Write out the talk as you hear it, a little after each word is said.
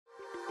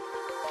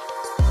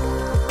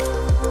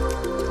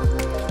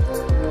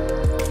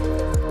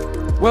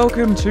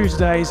Welcome to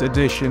today's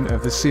edition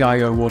of the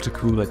CIO Water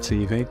Cooler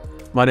TV.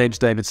 My name's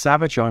David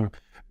Savage. I'm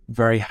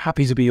very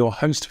happy to be your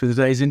host for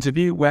today's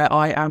interview, where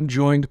I am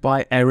joined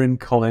by Erin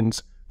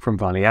Collins from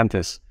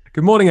Valiantys.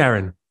 Good morning,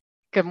 Erin.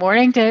 Good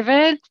morning,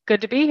 David.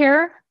 Good to be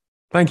here.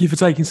 Thank you for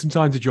taking some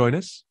time to join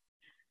us.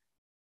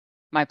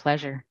 My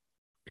pleasure.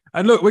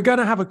 And look, we're going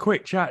to have a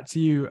quick chat to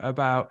you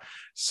about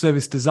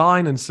service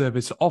design and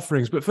service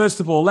offerings. But first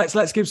of all,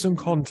 let's give some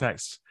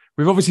context.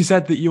 We've obviously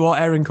said that you are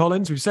Erin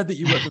Collins. We've said that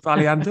you work for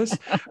Valiantys,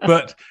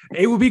 but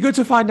it would be good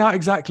to find out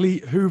exactly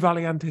who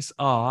Valiantys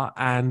are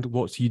and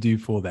what you do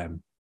for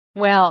them.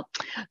 Well,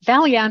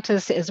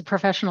 Valiantys is a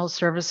professional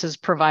services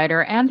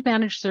provider and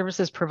managed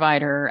services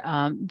provider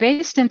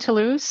based in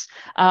Toulouse.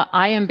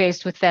 I am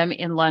based with them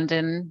in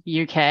London,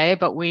 UK,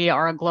 but we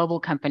are a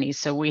global company.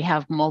 So we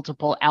have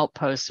multiple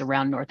outposts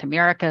around North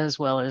America, as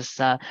well as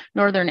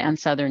Northern and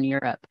Southern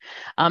Europe.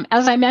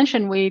 As I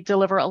mentioned, we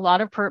deliver a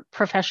lot of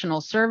professional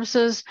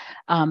services,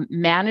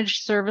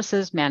 managed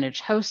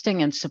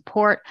hosting and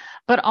support,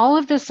 but all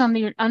of this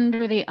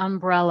under the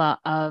umbrella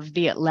of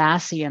the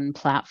Atlassian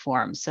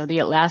platform. So the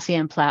Atlassian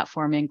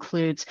platform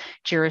includes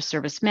Jira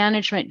Service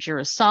Management,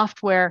 Jira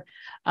Software.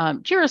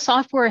 Jira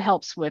Software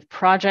helps with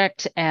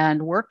project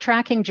and work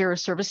tracking. Jira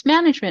Service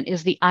Management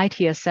is the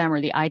ITSM, or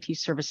the IT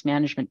Service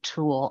Management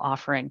tool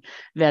offering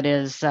that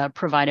is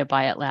provided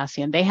by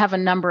Atlassian. They have a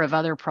number of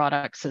other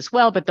products as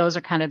well, but those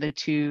are kind of the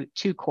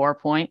two core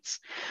points.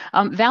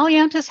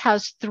 Valiantys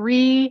has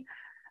three,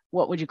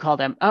 what would you call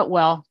them?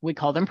 Well, we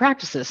call them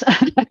practices,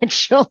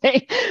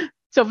 actually.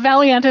 So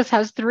Valiantys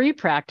has three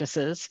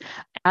practices: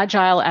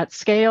 agile at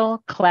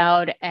scale,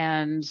 cloud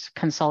and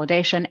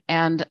consolidation,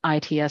 and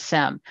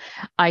ITSM.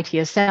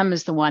 ITSM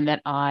is the one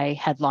that I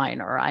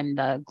headline, or I'm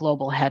the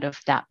global head of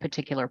that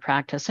particular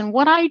practice. And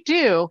what I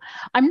do,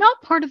 I'm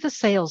not part of the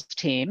sales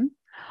team.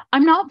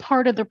 I'm not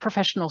part of the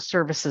professional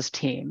services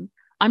team.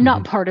 I'm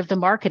not part of the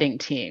marketing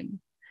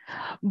team.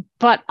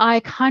 But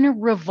I kind of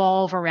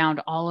revolve around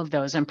all of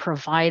those and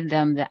provide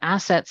them the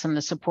assets and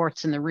the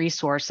supports and the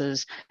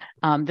resources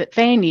that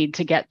they need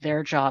to get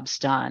their jobs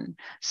done.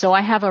 So I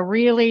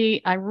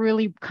really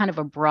kind of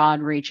a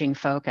broad-reaching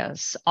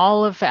focus.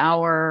 All of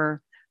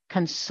our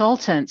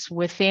consultants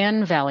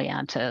within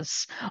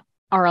Valiantys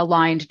are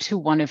aligned to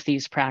one of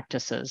these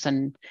practices.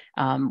 And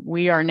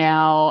we are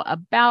now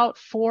about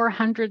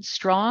 400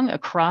 strong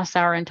across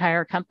our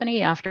entire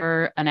company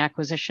after an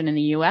acquisition in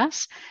the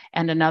US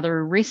and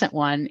another recent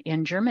one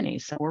in Germany.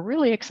 So we're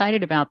really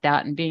excited about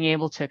that and being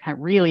able to kind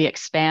of really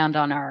expand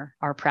on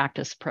our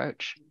practice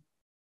approach.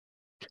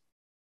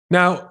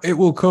 Now, it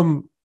will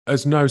come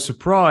as no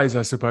surprise,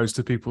 I suppose,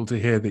 to people to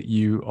hear that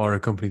you are a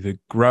company that's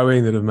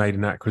growing, that have made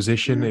an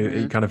acquisition.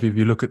 It kind of, if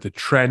you look at the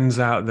trends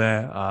out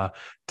there,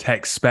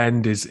 tech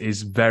spend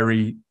is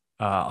very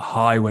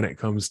high when it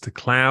comes to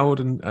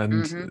cloud,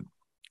 and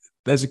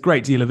there's a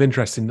great deal of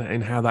interest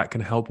in how that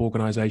can help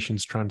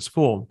organizations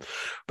transform.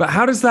 But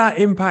how does that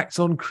impact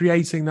on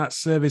creating that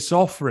service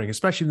offering,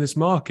 especially in this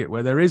market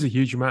where there is a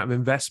huge amount of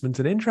investment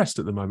and interest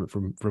at the moment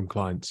from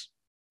clients?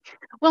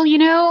 Well,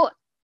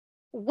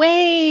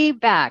 way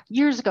back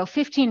years ago,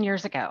 15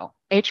 years ago,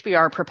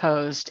 HBR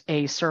proposed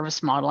a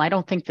service model. I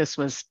don't think this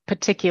was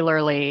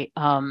particularly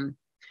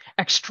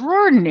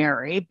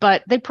extraordinary,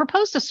 but they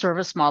proposed a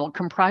service model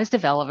comprised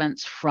of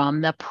elements from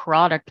the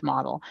product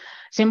model.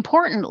 So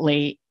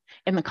importantly,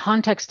 in the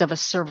context of a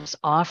service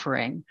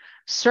offering,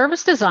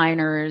 service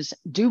designers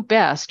do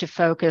best to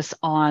focus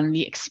on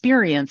the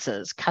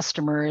experiences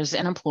customers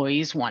and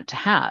employees want to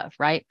have,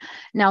 right?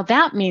 Now,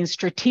 that means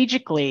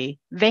strategically,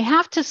 they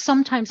have to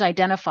sometimes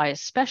identify,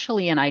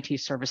 especially in IT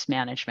service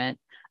management,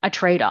 a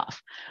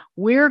trade-off.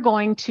 We're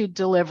going to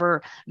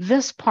deliver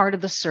this part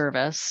of the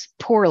service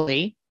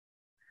poorly,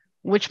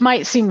 which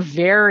might seem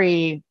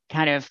very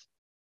kind of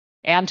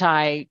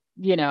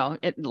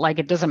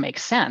it doesn't make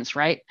sense,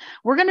 right?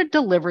 We're going to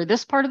deliver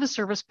this part of the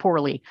service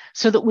poorly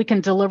so that we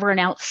can deliver an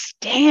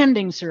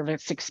outstanding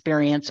service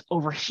experience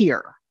over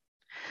here,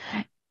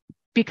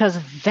 because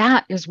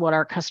that is what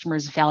our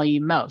customers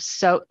value most.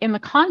 So in the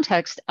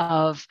context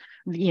of,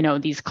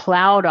 these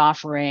cloud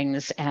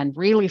offerings and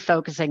really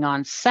focusing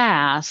on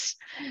SaaS,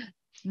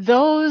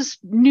 those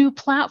new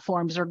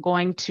platforms are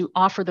going to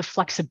offer the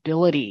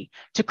flexibility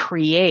to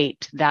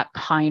create that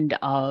kind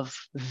of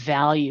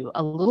value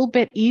a little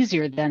bit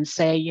easier than,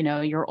 say,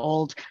 your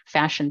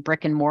old-fashioned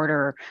brick and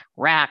mortar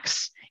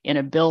racks in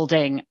a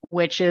building,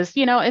 which is,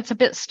 it's a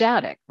bit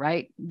static,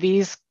 right?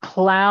 These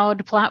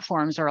cloud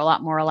platforms are a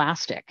lot more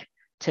elastic,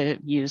 to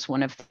use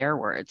one of their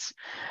words.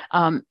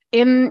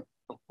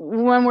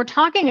 When we're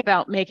talking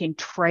about making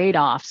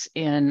trade-offs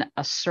in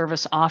a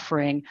service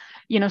offering,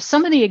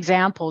 some of the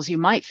examples you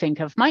might think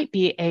of might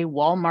be a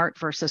Walmart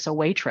versus a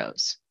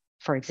Waitrose,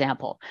 for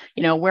example.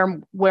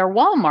 Where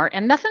Walmart,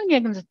 and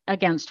nothing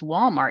against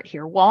Walmart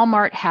here,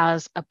 Walmart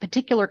has a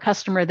particular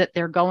customer that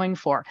they're going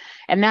for,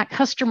 and that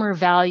customer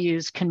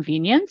values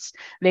convenience,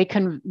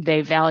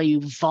 they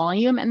value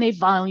volume, and they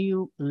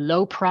value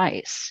low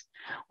price.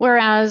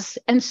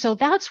 And so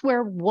that's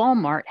where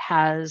Walmart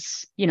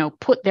has,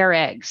 put their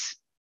eggs.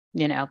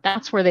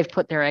 That's where they've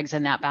put their eggs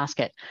in that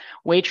basket.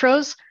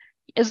 Waitrose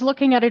is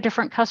looking at a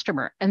different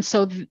customer. And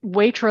so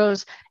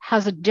Waitrose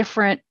has a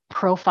different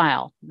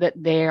profile that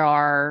they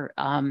are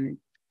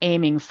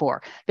aiming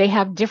for. They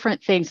have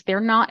different things. They're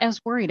not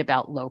as worried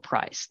about low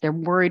price. They're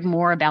worried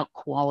more about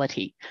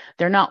quality.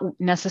 They're not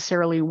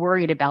necessarily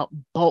worried about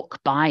bulk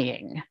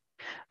buying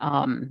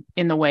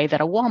in the way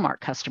that a Walmart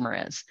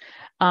customer is.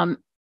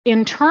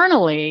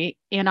 Internally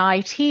in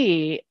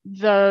IT,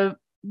 the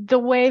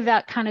way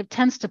that kind of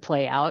tends to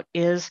play out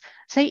is,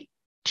 say,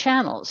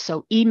 channels.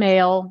 So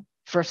email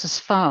versus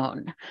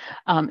phone,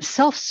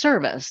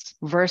 self-service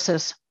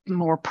versus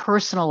more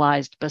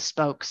personalized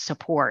bespoke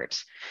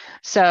support.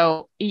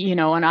 So,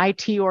 an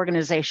IT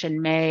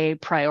organization may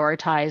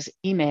prioritize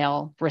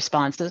email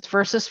responses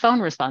versus phone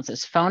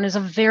responses. Phone is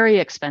a very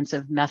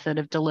expensive method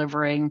of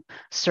delivering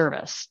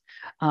service.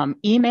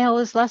 Email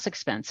is less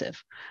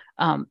expensive.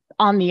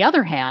 On the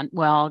other hand,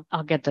 well,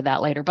 I'll get to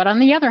that later, but on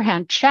the other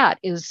hand, chat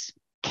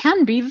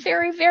can be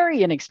very,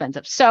 very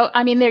inexpensive. So,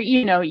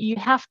 you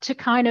have to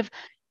kind of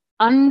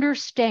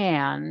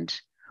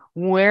understand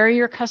where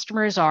your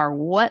customers are,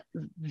 what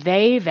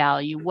they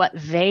value, what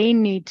they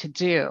need to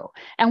do.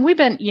 And we've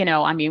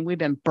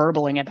been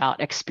burbling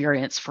about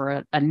experience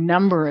for a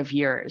number of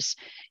years.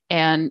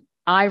 And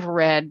I've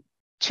read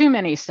too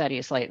many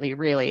studies lately,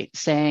 really,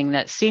 saying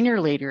that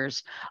senior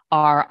leaders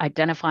are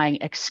identifying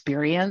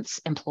experience,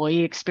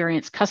 employee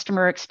experience,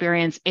 customer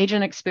experience,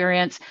 agent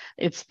experience.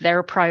 It's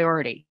their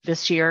priority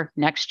this year,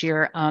 next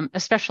year,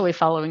 especially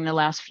following the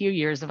last few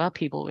years of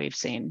upheaval we've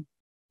seen.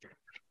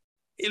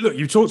 Look,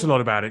 you talked a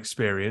lot about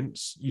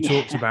experience. You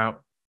talked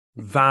about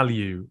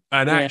value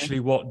and actually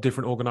what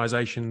different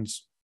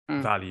organizations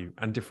value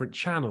and different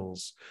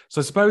channels.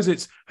 So I suppose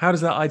it's, how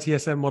does that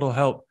ITSM model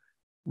help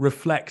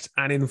reflect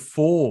and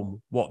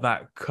inform what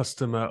that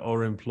customer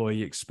or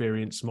employee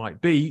experience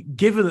might be,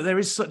 given that there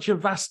is such a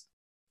vast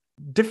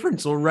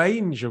difference or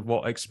range of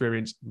what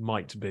experience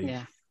might be?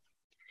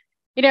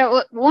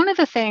 Yeah. One of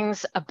the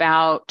things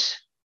about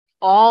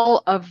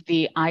all of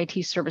the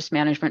IT service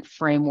management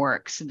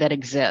frameworks that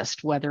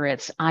exist, whether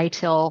it's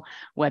ITIL,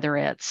 whether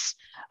it's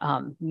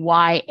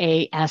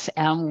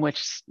YASM,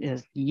 which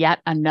is yet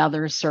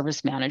another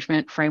service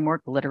management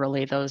framework,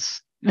 literally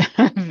those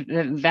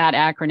that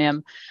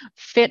acronym,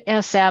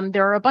 FIT-SM,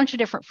 there are a bunch of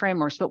different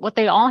frameworks, but what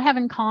they all have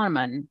in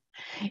common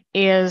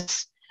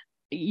is,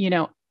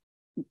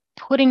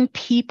 putting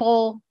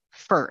people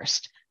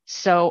first.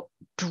 So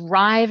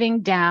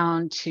driving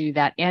down to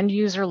that end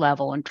user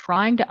level and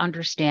trying to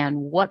understand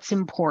what's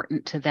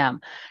important to them.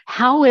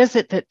 How is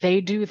it that they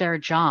do their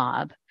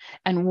job?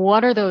 And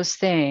what are those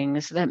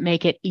things that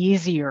make it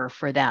easier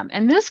for them?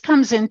 And this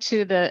comes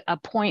into a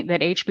point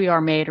that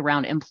HBR made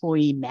around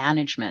employee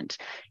management.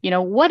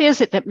 What is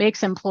it that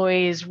makes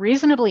employees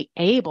reasonably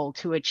able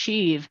to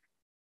achieve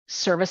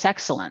service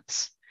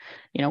excellence?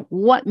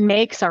 What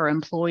makes our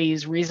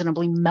employees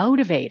reasonably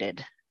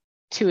motivated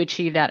to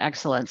achieve that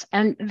excellence?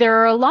 And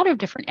there are a lot of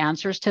different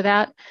answers to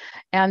that.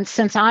 And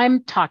since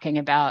I'm talking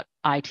about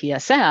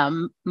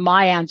ITSM,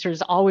 my answer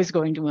is always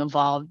going to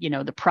involve,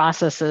 the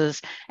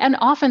processes and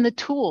often the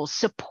tools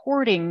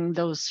supporting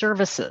those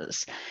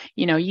services.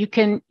 You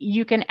can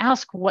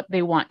ask what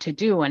they want to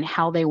do and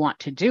how they want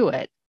to do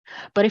it.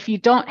 But if you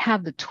don't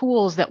have the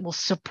tools that will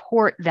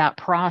support that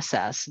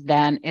process,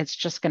 then it's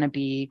just going to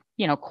be,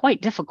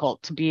 quite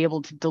difficult to be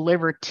able to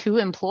deliver to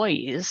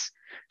employees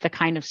the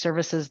kind of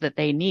services that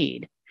they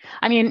need.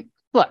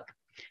 Look,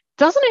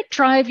 doesn't it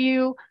drive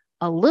you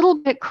a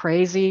little bit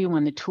crazy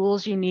when the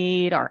tools you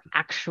need are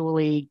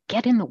actually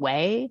get in the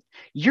way?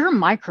 Your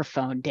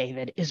microphone,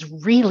 David, is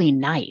really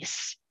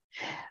nice.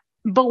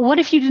 But what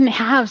if you didn't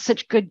have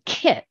such good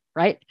kit,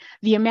 right?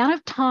 The amount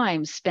of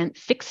time spent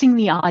fixing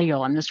the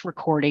audio on this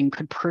recording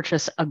could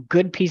purchase a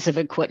good piece of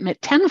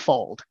equipment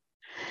tenfold.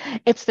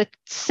 It's the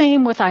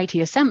same with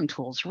ITSM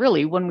tools,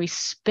 really. When we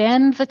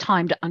spend the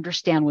time to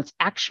understand what's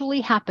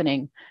actually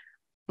happening,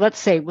 let's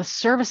say with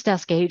service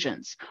desk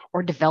agents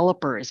or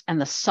developers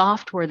and the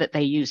software that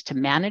they use to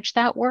manage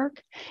that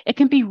work, it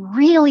can be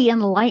really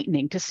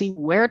enlightening to see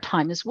where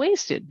time is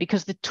wasted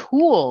because the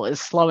tool is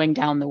slowing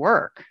down the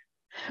work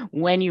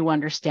when you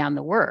understand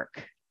the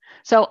work.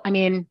 So,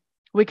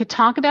 we could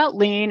talk about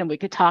lean and we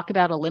could talk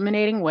about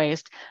eliminating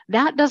waste.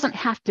 That doesn't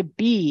have to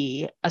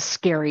be a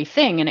scary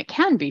thing, and it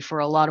can be for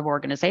a lot of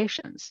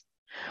organizations.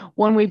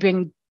 When we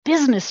bring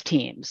business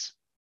teams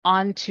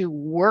onto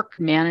work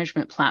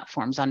management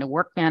platforms, onto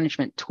work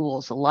management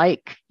tools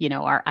like,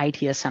 our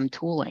ITSM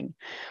tooling,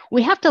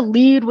 we have to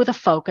lead with a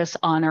focus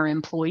on our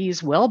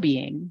employees'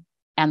 well-being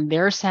and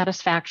their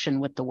satisfaction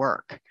with the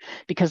work,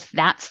 because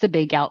that's the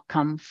big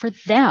outcome for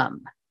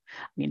them.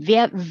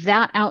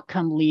 That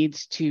outcome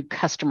leads to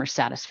customer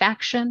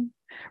satisfaction.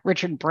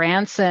 Richard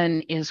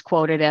Branson is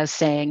quoted as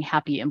saying,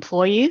 happy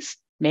employees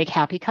make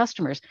happy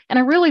customers. And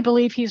I really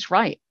believe he's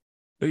right.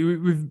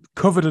 We've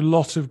covered a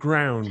lot of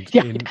ground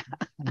in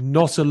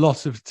not a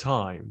lot of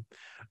time.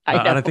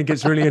 And I think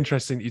it's really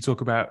interesting that you talk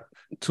about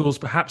tools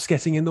perhaps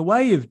getting in the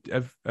way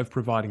of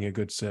providing a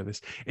good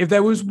service. If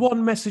there was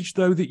one message,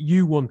 though, that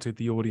you wanted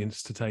the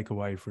audience to take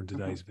away from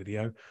today's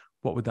video,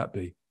 what would that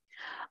be?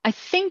 I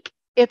think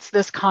it's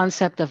this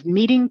concept of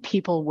meeting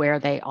people where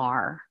they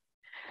are.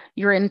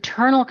 Your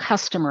internal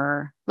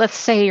customer, let's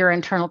say your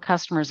internal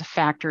customer is a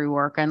factory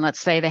worker, and let's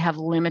say they have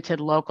limited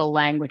local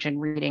language and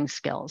reading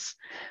skills,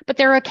 but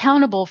they're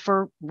accountable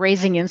for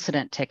raising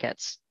incident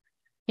tickets.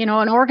 An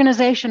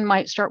organization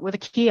might start with a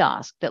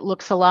kiosk that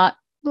looks a lot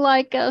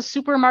like a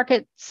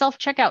supermarket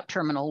self-checkout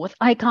terminal with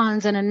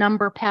icons and a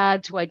number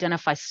pad to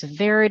identify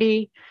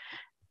severity.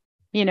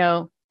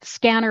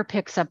 Scanner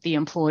picks up the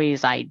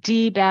employee's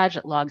ID badge,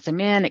 it logs them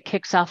in, it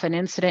kicks off an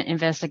incident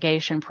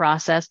investigation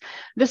process.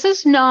 This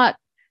is not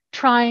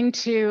trying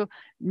to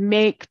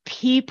make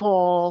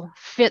people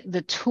fit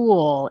the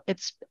tool.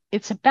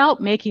 It's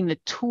about making the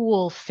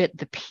tool fit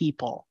the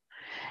people.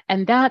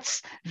 And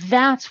that's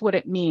what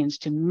it means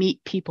to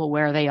meet people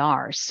where they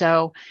are.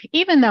 So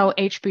even though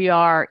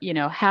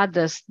HBR, had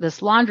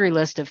this laundry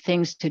list of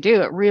things to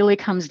do, it really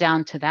comes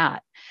down to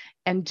that.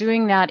 And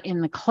doing that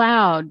in the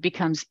cloud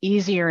becomes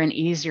easier and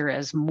easier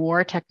as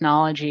more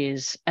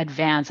technologies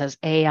advance, as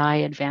AI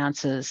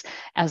advances,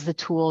 as the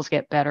tools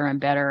get better and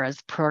better,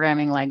 as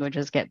programming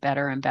languages get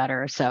better and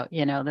better. So,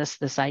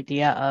 this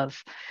idea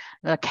of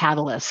the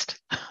catalyst,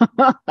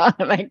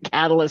 the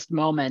catalyst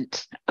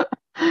moment,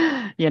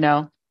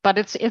 but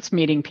it's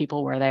meeting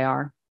people where they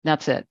are.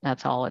 That's it.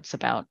 That's all it's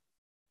about.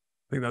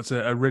 I think that's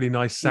a really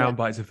nice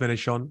soundbite to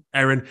finish on.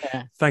 Erin,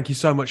 thank you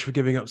so much for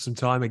giving up some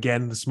time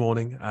again this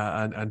morning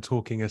and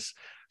talking us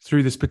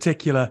through this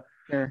particular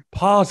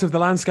part of the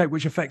landscape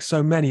which affects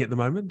so many at the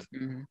moment.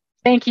 Mm-hmm.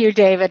 Thank you,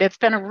 David. It's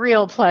been a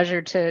real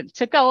pleasure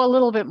to go a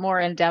little bit more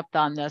in depth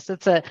on this.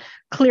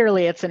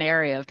 Clearly it's an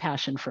area of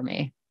passion for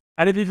me.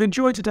 And if you've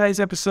enjoyed today's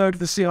episode of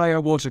the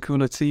CIO Water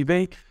Cooler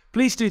TV,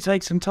 please do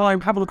take some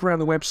time, have a look around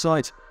the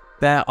website.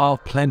 There are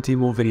plenty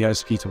more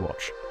videos for you to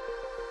watch.